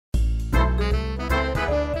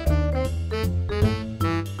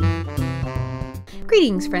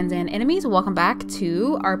Greetings, friends and enemies. Welcome back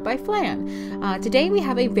to Art by Flan. Today we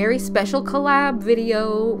have a very special collab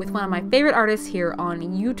video with one of my favorite artists here on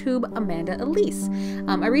YouTube, ELISE.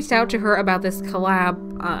 I reached out to her about this collab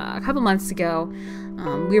a couple months ago.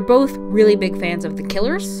 We were both really big fans of The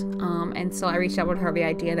Killers, and so I reached out with her the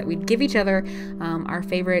idea that we'd give each other our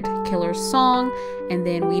favorite Killers song, and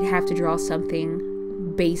then we'd have to draw something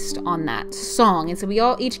based on that song. And so we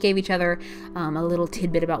all each gave each other a little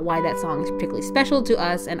tidbit about why that song is particularly special to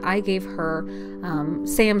us, and I gave her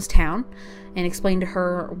Sam's Town and explained to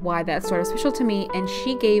her why that's sort of special to me, and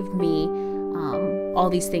she gave me all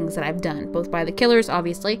these things that I've done, both by The Killers,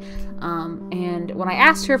 obviously, and when I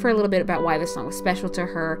asked her for a little bit about why this song was special to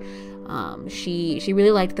her, she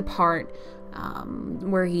really liked the part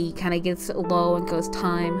where he kind of gets low and goes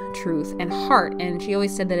time, truth, and heart, and she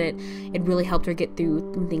always said that it really helped her get through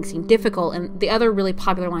when things seemed difficult. And the other really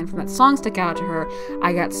popular line from that song stuck out to her: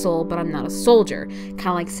 "I got soul, but I'm not a soldier," kind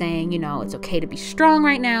of like saying, you know, it's okay to be strong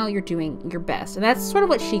right now, you're doing your best. And that's sort of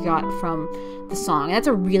what she got from the song, and that's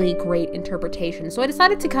a really great interpretation. So I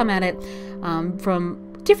decided to come at it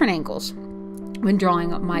from different angles when drawing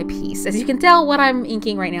my piece. As you can tell, what I'm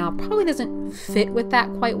inking right now probably doesn't fit with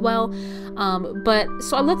that quite well, but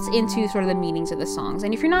so I looked into sort of the meanings of the songs.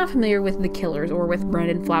 And if you're not familiar with The Killers or with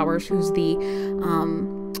Brandon Flowers, who's the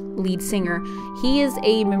lead singer, he is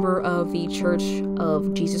a member of the Church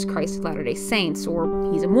of Jesus Christ of Latter-day Saints,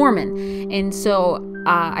 or he's a Mormon. And so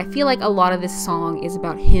I feel like a lot of this song is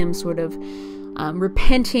about him sort of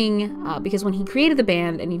repenting, because when he created the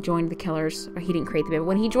band and he joined The Killers, or he didn't create the band, but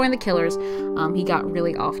when he joined The Killers, he got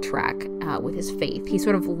really off track with his faith. He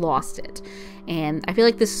sort of lost it. And I feel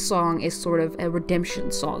like this song is sort of a redemption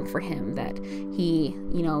song for him, that he,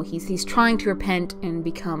 you know, he's trying to repent and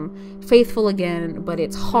become faithful again, but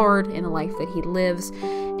it's hard in the life that he lives.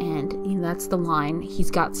 And you know, that's the line: he's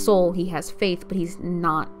got soul, he has faith, but he's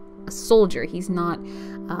not a soldier, he's not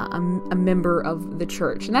a member of the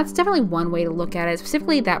church. And that's definitely one way to look at it,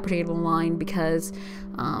 specifically that particular line, because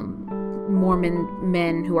Mormon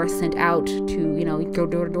men who are sent out to, you know, go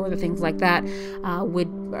door to door, the things like that,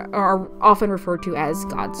 are often referred to as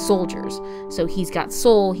God's soldiers. So he's got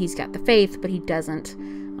soul, he's got the faith, but he doesn't,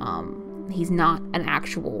 he's not an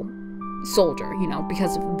actual soldier, you know,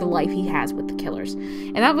 because of the life he has with The Killers.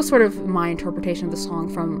 And that was sort of my interpretation of the song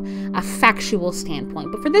from a factual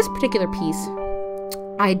standpoint. But for this particular piece,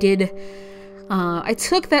 I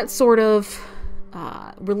took that sort of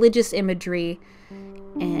religious imagery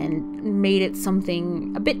and made it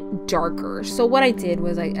something a bit darker. So what I did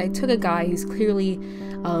was I took a guy who's clearly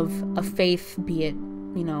of a faith, be it,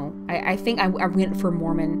 you know, I think I went for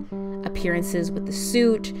Mormon appearances with the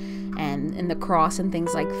suit and the cross and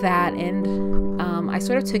things like that, and I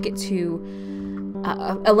sort of took it to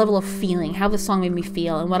a level of feeling, how the song made me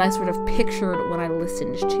feel, and what I sort of pictured when I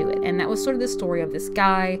listened to it. And that was sort of the story of this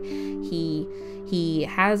guy. He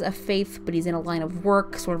has a faith, but he's in a line of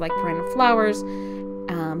work, sort of like Brandon Flowers,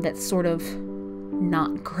 that's sort of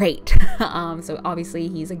not great. So obviously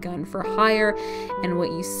he's a gun for hire, and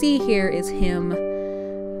what you see here is him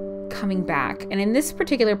coming back. And in this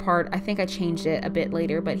particular part, I think I changed it a bit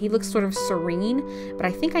later, but he looks sort of serene, but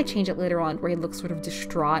I think I changed it later on where he looks sort of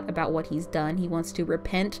distraught about what he's done. He wants to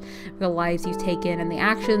repent for the lives he's taken and the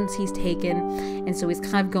actions he's taken, and so he's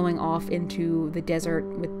kind of going off into the desert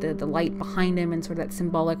with the light behind him, and sort of that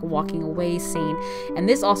symbolic walking away scene. And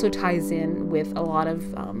this also ties in with a lot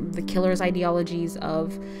of the Killers' ideologies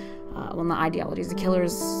of well, not ideologies, The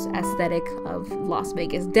Killers' aesthetic of Las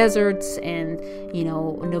Vegas deserts and, you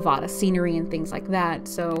know, Nevada scenery and things like that.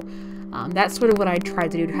 So that's sort of what I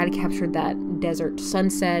tried to do, to try to capture that desert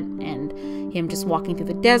sunset and him just walking through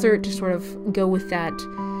the desert, to sort of go with that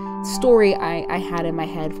story I had in my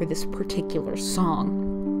head for this particular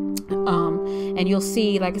song. And you'll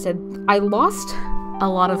see, like I said, I lost a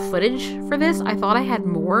lot of footage for this. I thought I had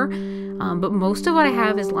more, but most of what I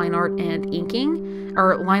have is line art and inking,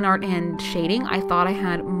 or line art and shading. I thought I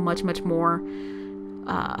had much more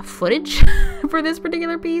footage for this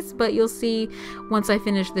particular piece, but you'll see once I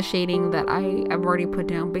finish the shading that I've already put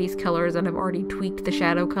down base colors, and I've already tweaked the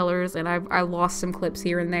shadow colors, and I lost some clips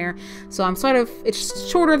here and there. So I'm sort of, it's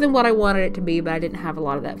shorter than what I wanted it to be, but I didn't have a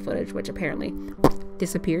lot of that footage, which apparently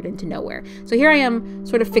disappeared into nowhere. So here I am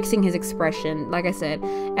sort of fixing his expression. Like I said,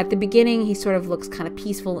 at the beginning he sort of looks kind of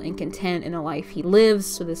peaceful and content in the life he lives,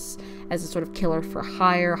 so this as a sort of killer for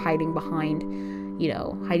hire, hiding behind, you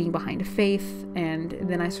know, hiding behind a faith. And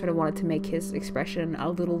then I sort of wanted to make his expression a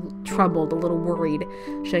little troubled, a little worried,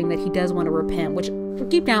 showing that he does want to repent, which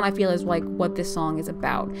deep down I feel is like what this song is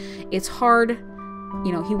about. It's hard,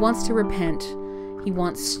 you know, he wants to repent, he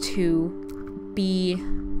wants to be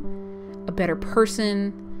a better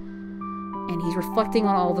person, and he's reflecting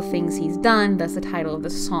on all the things he's done. That's the title of the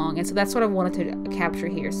song. And so that's what I wanted to capture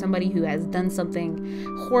here. Somebody who has done something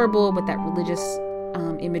horrible, but that religious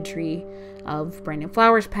imagery of Brandon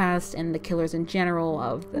Flowers' past and the killers in general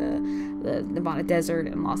of the Nevada desert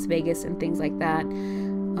and Las Vegas and things like that,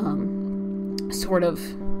 sort of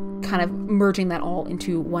kind of merging that all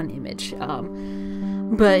into one image.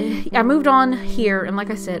 But I moved on here, and like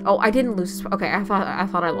I said, I didn't lose. Okay, I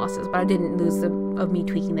thought I lost this, but I didn't lose of me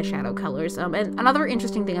tweaking the shadow colors. And another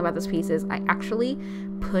interesting thing about this piece is I actually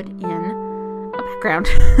put in a background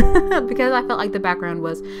because I felt like the background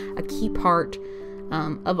was a key part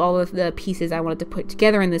of all of the pieces I wanted to put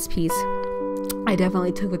together in this piece. I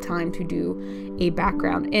definitely took the time to do a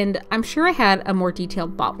background, and I'm sure I had a more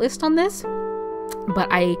detailed thought list on this, but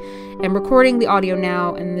I am recording the audio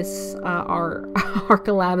now, and this our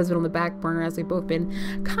collab has been on the back burner as we've both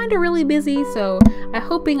been kind of really busy, so I'm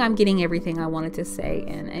hoping I'm getting everything I wanted to say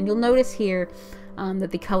in. And you'll notice here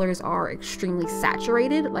that the colors are extremely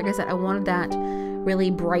saturated. Like I said, I wanted that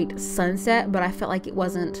really bright sunset, but I felt like it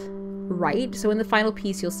wasn't right. So in the final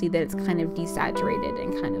piece, you'll see that it's kind of desaturated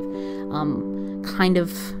and kind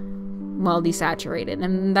of well desaturated,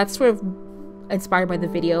 and that's sort of inspired by the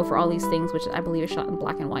video for all these things, which I believe is shot in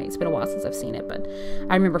black and white. It's been a while since I've seen it, but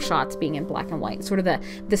I remember shots being in black and white. Sort of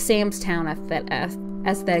the Sam's Town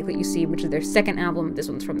aesthetic that you see, which is their second album. This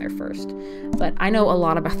one's from their first. But I know a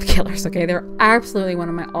lot about the Killers, okay? They're absolutely one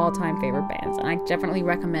of my all-time favorite bands, and I definitely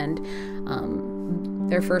recommend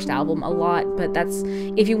their first album a lot. But that's,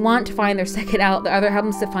 if you want to find their second album, the other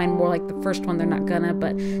albums to find more like the first one, they're not gonna,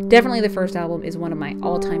 but definitely the first album is one of my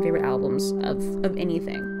all-time favorite albums of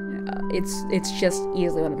anything. It's just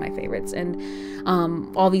easily one of my favorites, and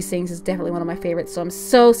All These Things is definitely one of my favorites, so I'm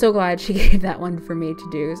so glad she gave that one for me to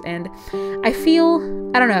do. And I feel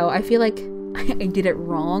like I did it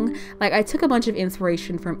wrong. Like, I took a bunch of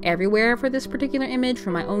inspiration from everywhere for this particular image,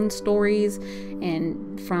 from my own stories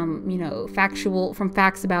and from, facts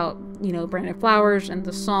about, Brandon Flowers and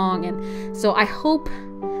the song, and so I hope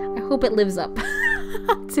it lives up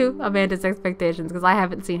to Amanda's expectations, because I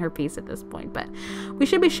haven't seen her piece at this point. But we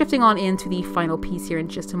should be shifting on into the final piece here in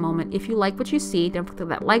just a moment. If you like what you see, don't forget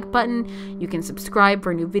that like button. You can subscribe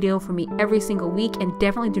for a new video from me every single week, and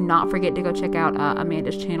definitely do not forget to go check out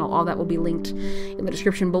Amanda's channel. All that will be linked in the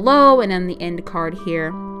description below and in the end card here.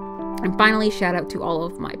 And finally, shout out to all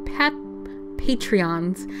of my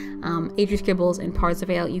Patreons, Adrius Kibbles and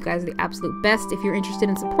Parzival. You guys are the absolute best. If you're interested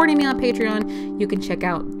in supporting me on Patreon, you can check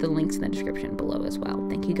out the links in the description below as well.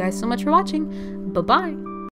 Thank you guys so much for watching. Bye-bye.